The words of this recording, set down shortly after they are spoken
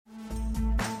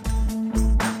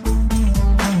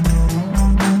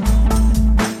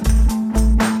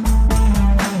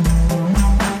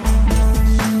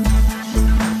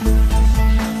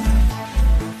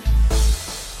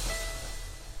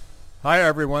Hi,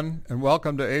 everyone, and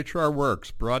welcome to HR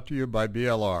Works, brought to you by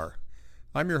BLR.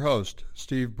 I'm your host,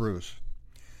 Steve Bruce.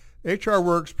 HR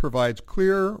Works provides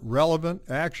clear, relevant,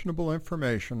 actionable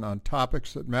information on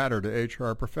topics that matter to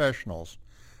HR professionals.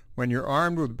 When you're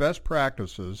armed with best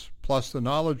practices, plus the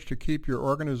knowledge to keep your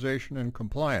organization in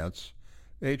compliance,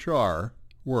 HR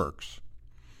works.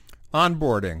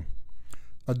 Onboarding.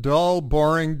 A dull,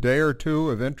 boring day or two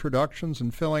of introductions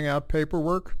and filling out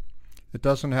paperwork? It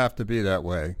doesn't have to be that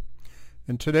way.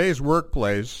 In today's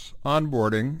workplace,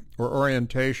 onboarding, or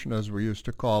orientation as we used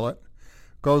to call it,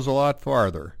 goes a lot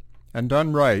farther. And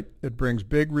done right, it brings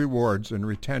big rewards in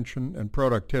retention and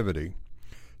productivity.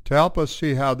 To help us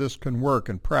see how this can work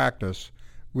in practice,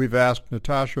 we've asked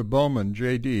Natasha Bowman,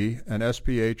 JD, and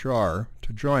SPHR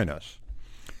to join us.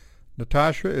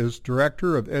 Natasha is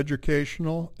Director of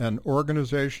Educational and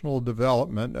Organizational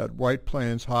Development at White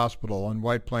Plains Hospital in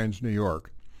White Plains, New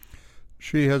York.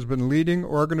 She has been leading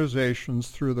organizations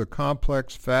through the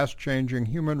complex, fast-changing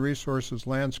human resources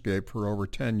landscape for over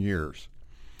 10 years.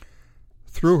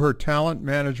 Through her talent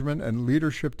management and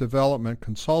leadership development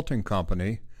consulting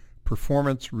company,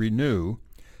 Performance Renew,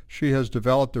 she has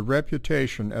developed a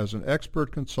reputation as an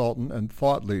expert consultant and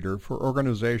thought leader for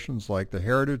organizations like the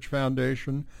Heritage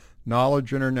Foundation,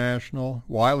 Knowledge International,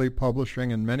 Wiley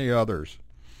Publishing, and many others.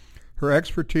 Her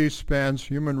expertise spans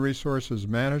human resources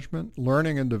management,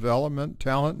 learning and development,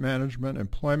 talent management,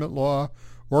 employment law,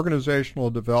 organizational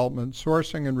development,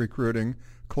 sourcing and recruiting,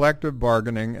 collective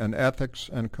bargaining, and ethics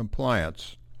and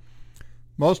compliance.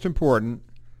 Most important,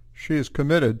 she is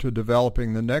committed to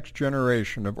developing the next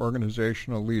generation of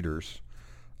organizational leaders.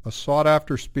 A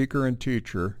sought-after speaker and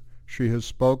teacher, she has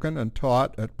spoken and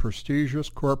taught at prestigious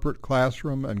corporate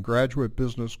classroom and graduate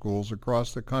business schools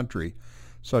across the country,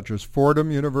 such as Fordham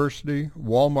University,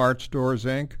 Walmart Stores,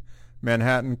 Inc.,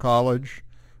 Manhattan College,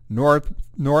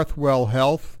 Northwell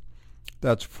Health,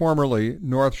 that's formerly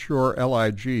North Shore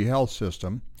LIG Health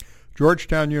System,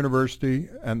 Georgetown University,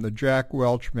 and the Jack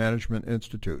Welch Management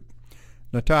Institute.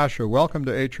 Natasha, welcome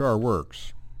to HR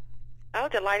Works. Oh,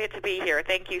 delighted to be here.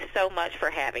 Thank you so much for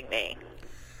having me.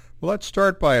 Well, let's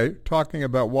start by talking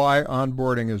about why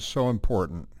onboarding is so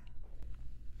important.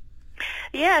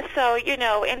 Yeah, so,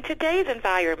 in today's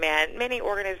environment, many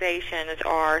organizations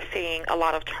are seeing a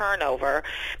lot of turnover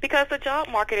because the job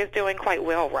market is doing quite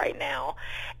well right now.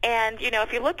 And,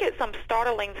 if you look at some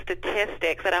startling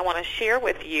statistics that I want to share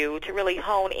with you to really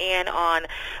hone in on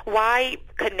why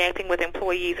connecting with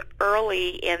employees early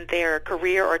in their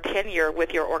career or tenure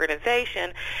with your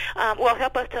organization will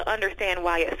help us to understand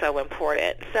why it's so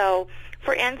important. So,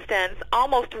 for instance,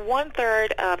 almost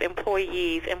one-third of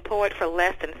employees employed for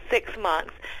less than 6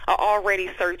 months are already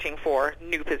searching for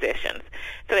new positions.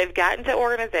 So they've gotten to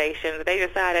organizations. They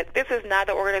decided, this is not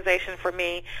the organization for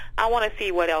me. I want to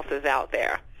see what else is out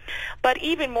there. But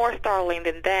even more startling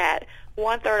than that,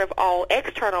 one-third of all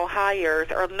external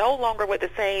hires are no longer with the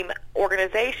same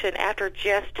organization after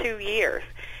just 2 years.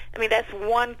 I mean, that's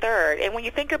one-third. And when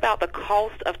you think about the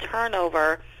cost of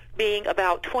turnover being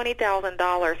about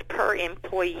 $20,000 per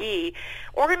employee,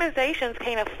 organizations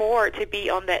can't afford to be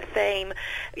on that same,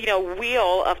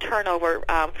 wheel of turnover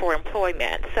for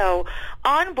employment. So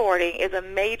onboarding is a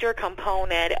major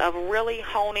component of really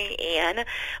honing in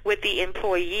with the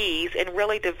employees and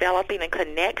really developing a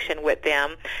connection with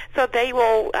them so they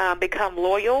will become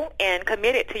loyal and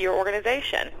committed to your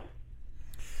organization.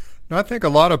 Now, I think a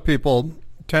lot of people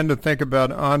tend to think about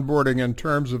onboarding in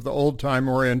terms of the old-time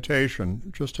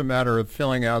orientation, just a matter of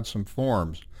filling out some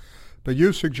forms. But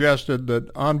you suggested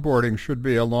that onboarding should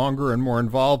be a longer and more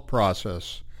involved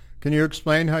process. Can you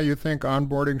explain how you think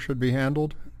onboarding should be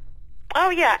handled? Oh,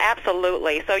 yeah,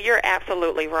 absolutely. So you're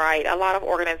absolutely right. A lot of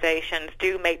organizations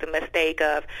do make the mistake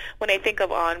of, when they think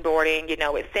of onboarding,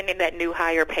 it's sending that new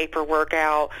hire paperwork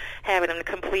out, having them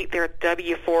complete their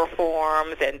W-4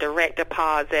 forms and direct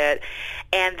deposit,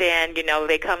 and then,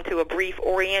 they come to a brief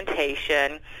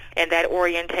orientation, and that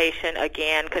orientation,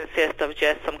 again, consists of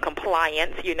just some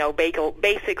compliance,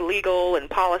 basic legal and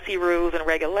policy rules and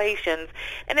regulations,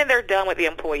 and then they're done with the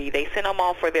employee. They send them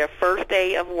off for their first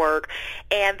day of work,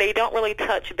 and they don't really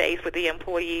touch base with the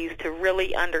employees to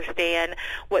really understand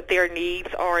what their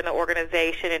needs are in the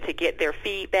organization and to get their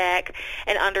feedback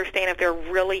and understand if they're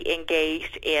really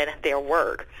engaged in their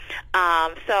work.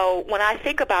 So when I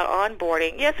think about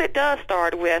onboarding, yes, it does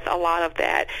start with a lot of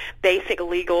that basic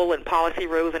legal and policy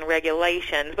rules and and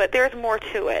regulations, but there's more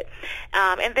to it.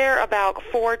 And there are about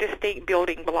 4 distinct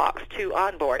building blocks to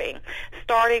onboarding,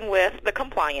 starting with the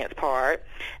compliance part,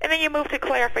 and then you move to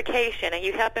clarification, and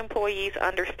you help employees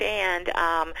understand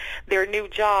their new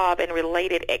job and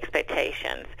related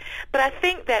expectations. But I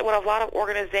think that what a lot of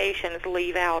organizations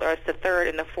leave out is the third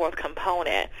and the fourth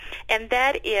component, and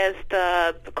that is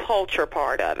the culture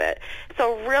part of it.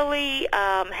 So really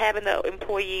having the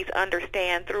employees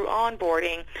understand through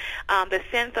onboarding the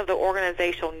sense of the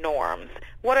organizational norms.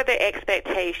 What are the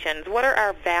expectations? What are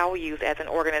our values as an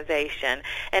organization,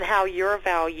 and how your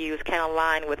values can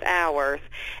align with ours?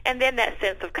 And then that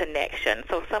sense of connection.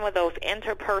 So some of those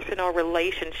interpersonal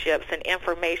relationships and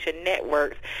information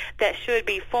networks that should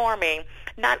be forming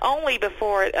not only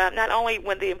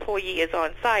when the employee is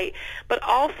on site, but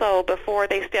also before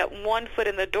they step one foot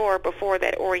in the door before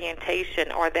that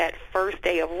orientation or that first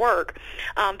day of work.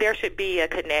 There should be a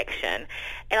connection.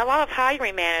 And a lot of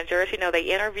hiring managers, they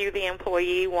interview the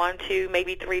employee 1, 2,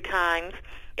 maybe 3 times,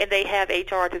 and they have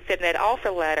HR to send that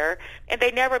offer letter, and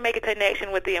they never make a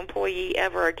connection with the employee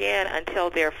ever again until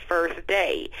their first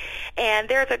day. And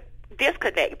there's a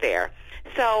disconnect there.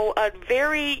 So a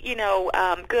very,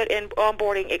 good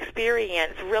onboarding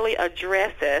experience really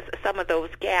addresses some of those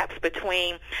gaps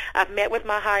between I've met with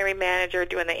my hiring manager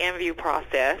during the interview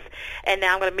process, and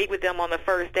now I'm going to meet with them on the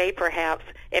first day perhaps,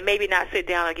 and maybe not sit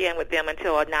down again with them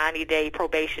until a 90-day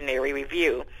probationary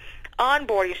review.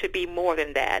 Onboarding should be more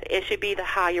than that. It should be the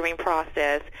hiring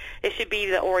process. It should be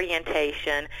the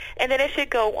orientation. And then it should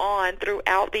go on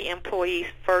throughout the employee's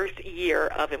first year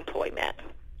of employment.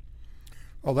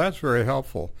 Well, that's very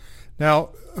helpful. Now,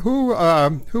 who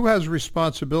has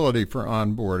responsibility for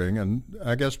onboarding? And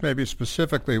I guess maybe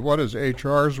specifically, what is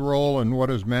HR's role and what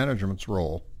is management's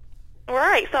role?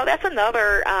 Right, so that's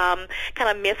another kind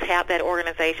of mishap that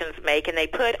organizations make, and they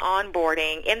put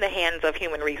onboarding in the hands of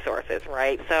human resources,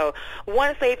 right? So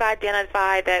once they've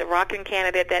identified that rocking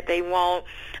candidate that they want,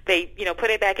 they put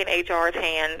it back in HR's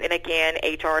hands, and again,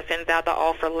 HR sends out the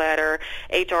offer letter,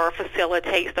 HR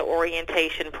facilitates the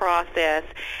orientation process,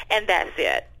 and that's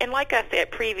it. And like I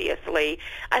said previously,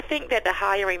 I think that the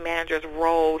hiring manager's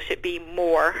role should be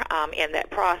more in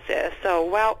that process. So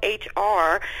while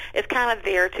HR is kind of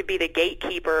there to be the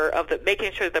gatekeeper of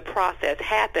making sure the process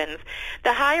happens,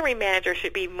 the hiring manager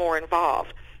should be more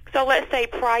involved. So let's say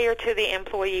prior to the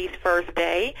employee's first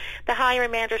day, the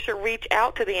hiring manager should reach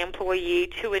out to the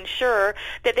employee to ensure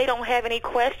that they don't have any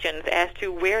questions as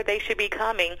to where they should be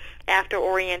coming after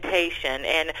orientation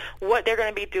and what they're going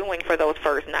to be doing for those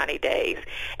first 90 days.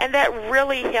 And that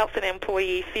really helps an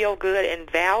employee feel good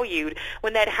and valued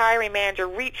when that hiring manager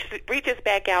reaches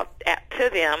back out to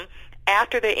them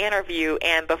after the interview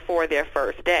and before their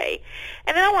first day.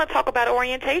 And then I want to talk about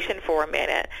orientation for a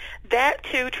minute. That,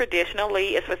 too,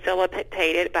 traditionally is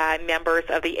facilitated by members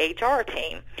of the HR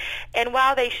team. And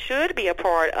while they should be a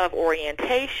part of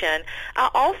orientation, I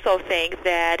also think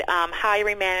that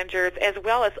hiring managers as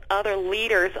well as other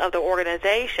leaders of the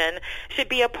organization should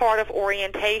be a part of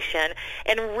orientation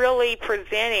and really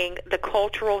presenting the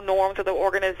cultural norms of the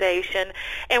organization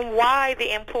and why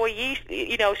the employees,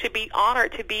 should be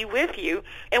honored to be with you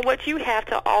and what you have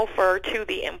to offer to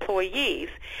the employees.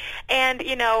 And,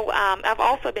 I've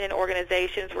also been in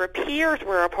organizations where peers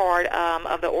were a part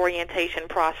of the orientation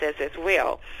process as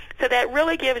well. So that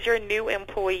really gives your new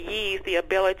employees the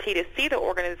ability to see the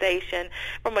organization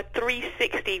from a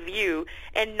 360 view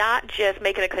and not just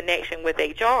making a connection with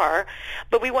HR,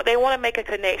 but they want to make a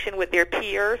connection with their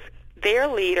peers, their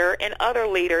leader, and other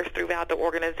leaders throughout the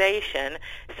organization,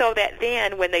 so that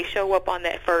then when they show up on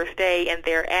that first day and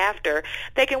thereafter,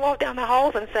 they can walk down the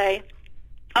halls and say,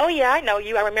 oh, yeah, I know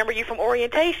you. I remember you from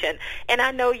orientation, and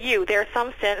I know you. There's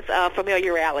some sense of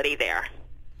familiarity there.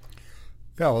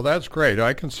 Yeah, well, that's great.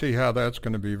 I can see how that's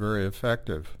going to be very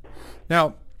effective.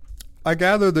 Now, I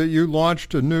gather that you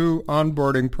launched a new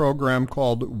onboarding program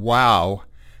called WOW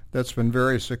that's been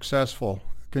very successful.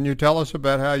 Can you tell us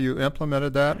about how you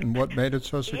implemented that and what made it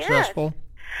so successful?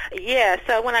 Yeah,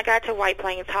 so when I got to White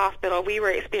Plains Hospital, we were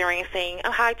experiencing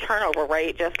a high turnover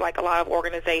rate, just like a lot of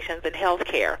organizations in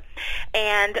healthcare.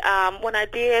 And when I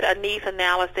did a needs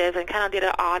analysis and kind of did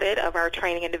an audit of our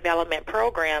training and development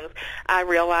programs, I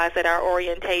realized that our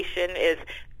orientation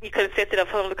consisted of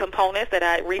some of the components that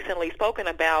I had recently spoken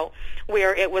about,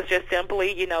 where it was just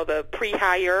simply, the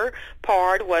pre-hire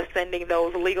part was sending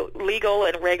those legal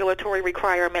and regulatory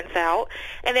requirements out.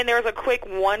 And then there was a quick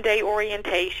one-day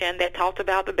orientation that talked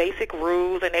about the basic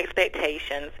rules and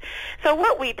expectations. So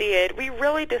what we did, we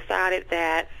really decided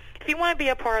that if you want to be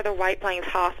a part of the White Plains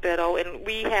Hospital, and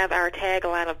we have our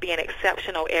tagline of being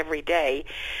exceptional every day,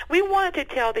 we wanted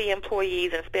to tell the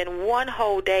employees and spend one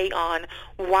whole day on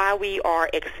why we are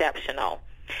exceptional.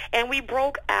 And we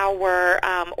broke our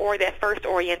that first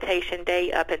orientation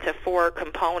day up into 4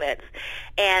 components,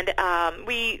 and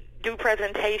we do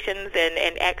presentations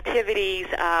and activities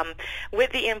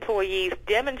with the employees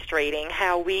demonstrating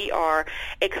how we are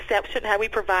how we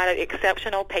provide an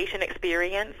exceptional patient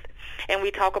experience. And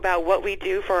we talk about what we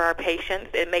do for our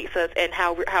patients. It makes us, and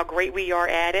how great we are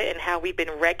at it, and how we've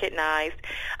been recognized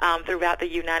throughout the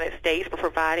United States for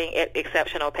providing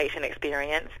exceptional patient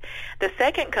experience. The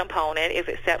second component is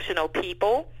exceptional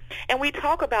people. And we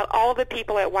talk about all the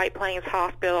people at White Plains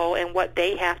Hospital and what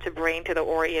they have to bring to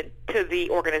the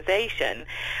organization,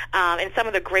 and some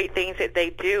of the great things that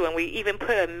they do. And we even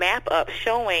put a map up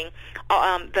showing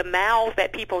the miles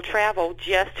that people travel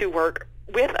just to work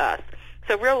with us.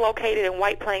 So we're located in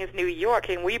White Plains, New York,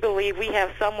 and we believe we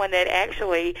have someone that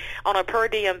actually, on a per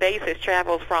diem basis,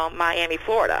 travels from Miami,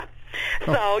 Florida.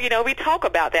 So, we talk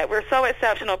about that. We're so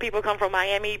exceptional. People come from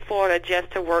Miami, Florida,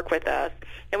 just to work with us.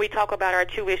 And we talk about our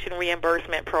tuition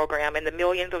reimbursement program and the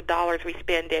millions of dollars we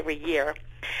spend every year.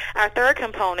 Our third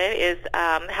component is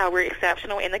how we're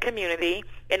exceptional in the community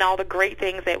and all the great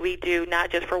things that we do, not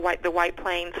just for the White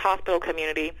Plains Hospital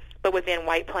community, but within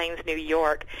White Plains, New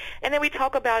York. And then we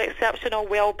talk about exceptional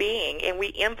well-being, and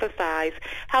we emphasize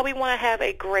how we want to have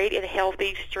a great and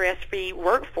healthy, stress-free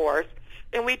workforce.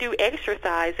 And we do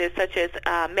exercises such as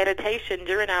meditation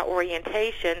during our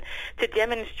orientation to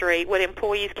demonstrate what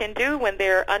employees can do when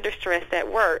they're under stress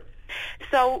at work.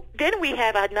 So then we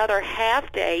have another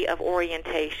half day of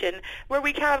orientation where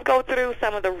we kind of go through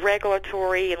some of the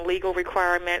regulatory and legal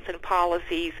requirements and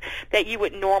policies that you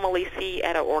would normally see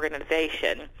at an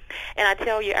organization. And I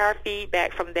tell you, our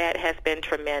feedback from that has been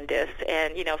tremendous.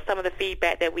 And, some of the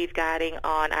feedback that we've gotten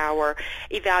on our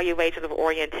evaluations of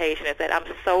orientation is that I'm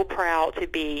so proud to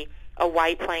be a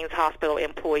White Plains Hospital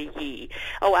employee.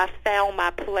 Oh, I found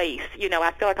my place.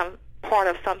 I feel like I'm part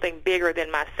of something bigger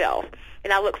than myself.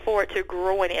 And I look forward to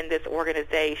growing in this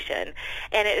organization.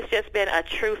 And it's just been a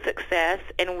true success,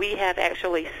 and we have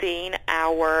actually seen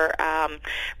our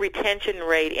retention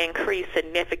rate increase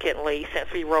significantly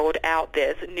since we rolled out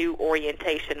this new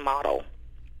orientation model.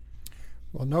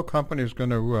 Well, no company is going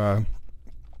to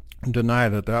deny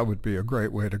that would be a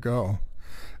great way to go.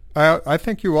 I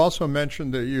think you also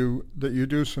mentioned that you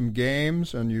do some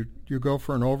games and you go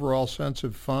for an overall sense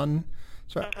of fun.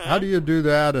 So how do you do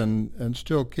that and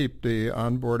still keep the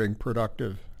onboarding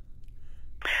productive?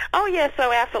 Oh, yes,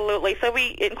 so absolutely. So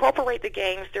we incorporate the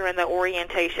games during the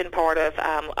orientation part of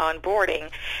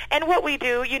onboarding. And what we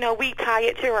do, we tie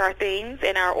it to our themes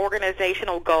and our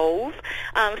organizational goals.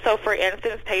 So, for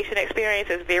instance, patient experience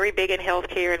is very big in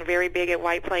healthcare and very big at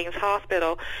White Plains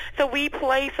Hospital. So we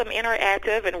play some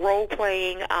interactive and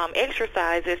role-playing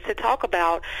exercises to talk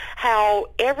about how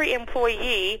every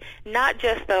employee, not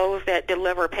just those that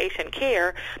deliver patient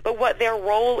care, but what their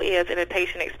role is in a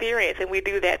patient experience. And we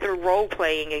do that through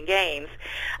role-playing and games.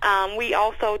 We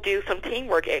also do some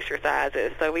teamwork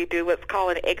exercises. So we do what's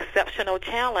called an exceptional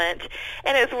challenge,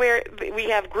 and it's where we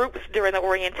have groups during the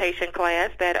orientation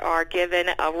class that are given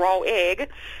a raw egg,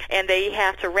 and they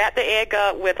have to wrap the egg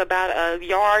up with about a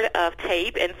yard of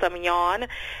tape and some yarn,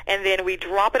 and then we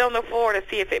drop it on the floor to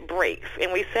see if it breaks.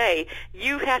 And we say,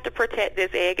 you have to protect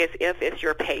this egg as if it's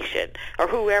your patient or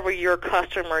whoever your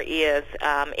customer is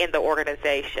in the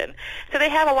organization. So they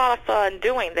have a lot of fun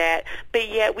doing that, but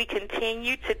yet we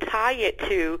continue to tie it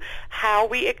to how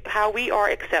we are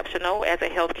exceptional as a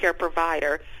healthcare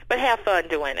provider, but have fun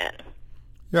doing it.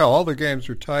 Yeah, all the games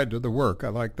are tied to the work. I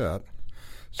like that.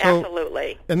 So,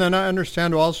 absolutely. And then I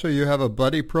understand also you have a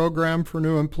buddy program for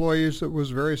new employees that was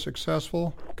very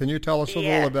successful. Can you tell us a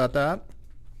little about that?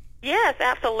 Yes,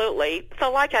 absolutely.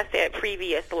 So like I said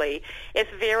previously,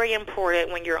 it's very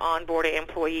important when you're onboarding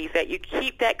employees that you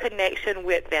keep that connection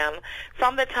with them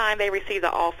from the time they receive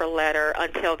the offer letter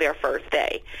until their first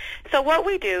day. So what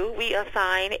we do, we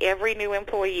assign every new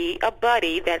employee a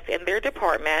buddy that's in their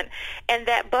department, and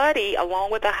that buddy,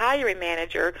 along with the hiring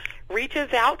manager,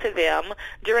 reaches out to them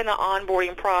during the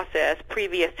onboarding process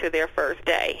previous to their first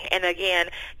day. And again,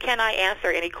 can I answer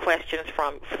any questions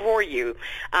for you?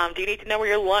 Do you need to know where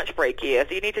your lunch break is?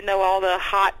 Do you need to know all the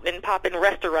hot and popping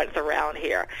restaurants around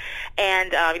here?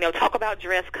 And, talk about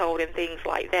dress code and things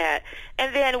like that.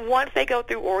 And then once they go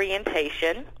through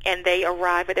orientation and they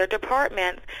arrive at their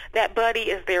departments, that buddy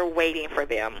is there waiting for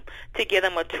them to give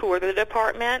them a tour of the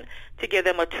department, to give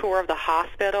them a tour of the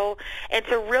hospital, and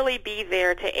to really be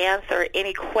there to answer answer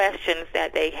any questions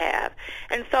that they have.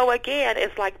 And so again,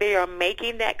 it's like they are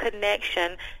making that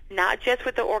connection, not just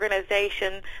with the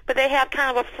organization, but they have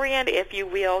kind of a friend, if you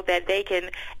will, that they can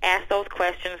ask those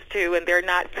questions to, and they're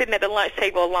not sitting at the lunch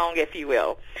table alone, if you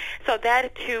will. So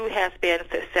that, too, has been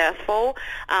successful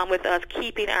with us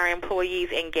keeping our employees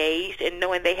engaged and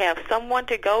knowing they have someone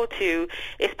to go to,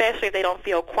 especially if they don't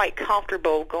feel quite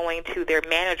comfortable going to their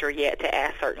manager yet to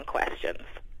ask certain questions.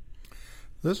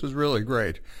 This is really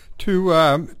great.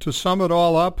 To sum it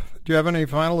all up, do you have any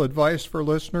final advice for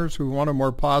listeners who want a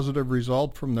more positive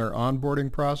result from their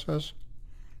onboarding process?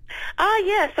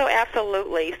 Yes, so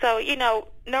absolutely. So,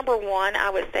 number one, I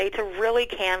would say to really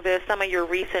canvass some of your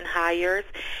recent hires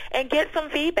and get some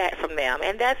feedback from them.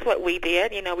 And that's what we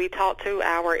did. We talked to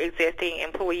our existing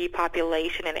employee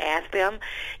population and asked them,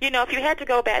 if you had to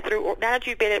go back through, now that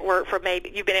you've been at work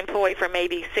you've been employed for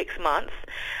maybe 6 months,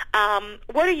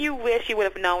 what do you wish you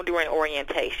would have known during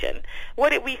orientation?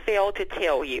 What did we fail to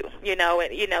tell you?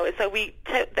 So we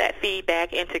took that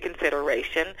feedback into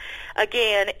consideration.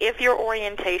 Again, if your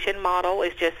orientation model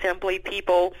is just simply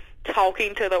people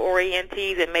talking to the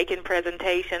orientees and making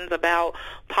presentations about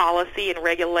policy and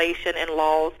regulation and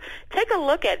laws, take a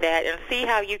look at that and see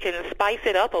how you can spice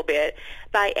it up a bit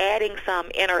by adding some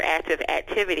interactive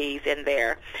activities in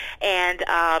there and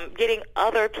getting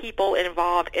other people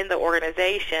involved in the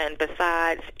organization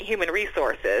besides human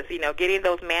resources, getting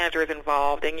those managers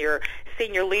involved in your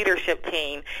senior leadership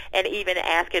team, and even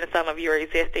asking some of your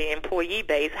existing employee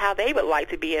base how they would like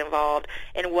to be involved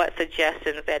and what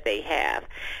suggestions that they have.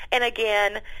 And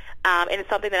again, and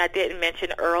something that I didn't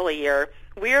mention earlier,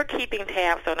 we're keeping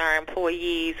tabs on our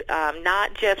employees,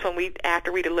 not just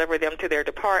after we deliver them to their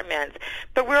departments,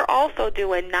 but we're also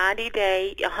doing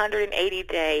 90-day,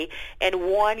 180-day, and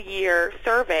 1-year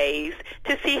surveys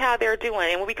to see how they're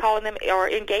doing, and we call them our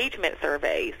engagement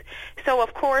surveys. So,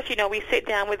 of course, we sit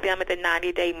down with them at the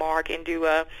 90-day mark and do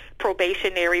a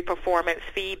probationary performance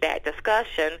feedback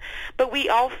discussion, but we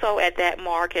also at that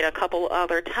mark and a couple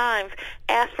other times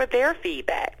ask for their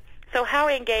feedback. So how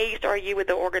engaged are you with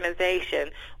the organization?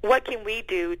 What can we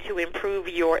do to improve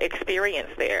your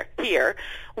experience here?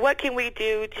 What can we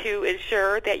do to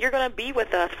ensure that you're going to be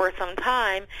with us for some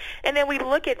time? And then we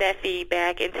look at that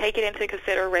feedback and take it into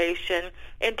consideration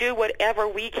and do whatever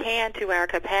we can to our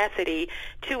capacity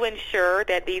to ensure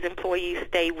that these employees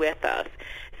stay with us.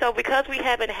 So because we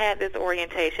haven't had this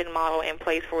orientation model in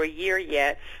place for a year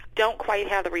yet, don't quite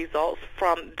have the results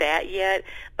from that yet,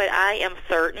 but I am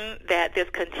certain that this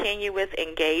continuous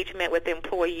engagement with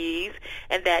employees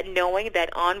and that knowing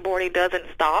that onboarding doesn't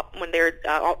stop when they're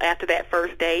after that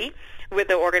first day with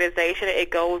the organization,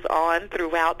 it goes on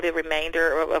throughout the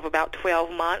remainder of about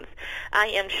 12 months. I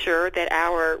am sure that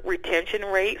our retention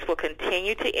rates will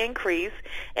continue to increase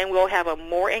and we'll have a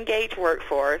more engaged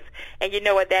workforce. And you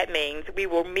know what that means. We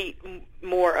will meet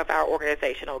more of our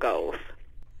organizational goals.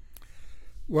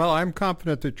 Well, I'm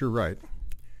confident that you're right.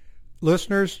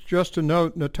 Listeners, just a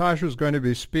note, Natasha is going to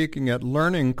be speaking at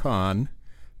LearningCon.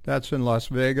 That's in Las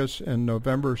Vegas in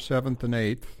November 7th and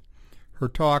 8th. Her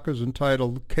talk is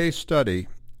entitled Case Study,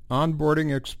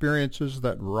 Onboarding Experiences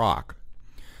That Rock.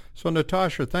 So,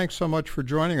 Natasha, thanks so much for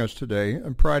joining us today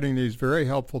and providing these very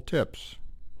helpful tips.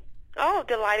 Oh,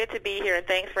 delighted to be here, and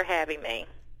thanks for having me.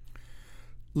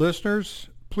 Listeners,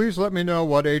 please let me know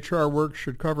what HR Works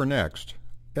should cover next.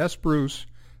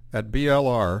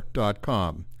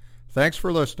 sbruce@blr.com. Thanks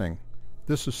for listening.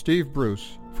 This is Steve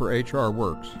Bruce for HR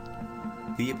Works.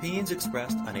 The opinions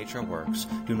expressed on HR Works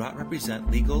do not represent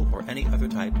legal or any other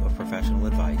type of professional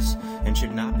advice and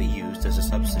should not be used as a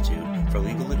substitute for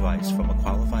legal advice from a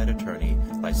qualified attorney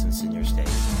licensed in your state.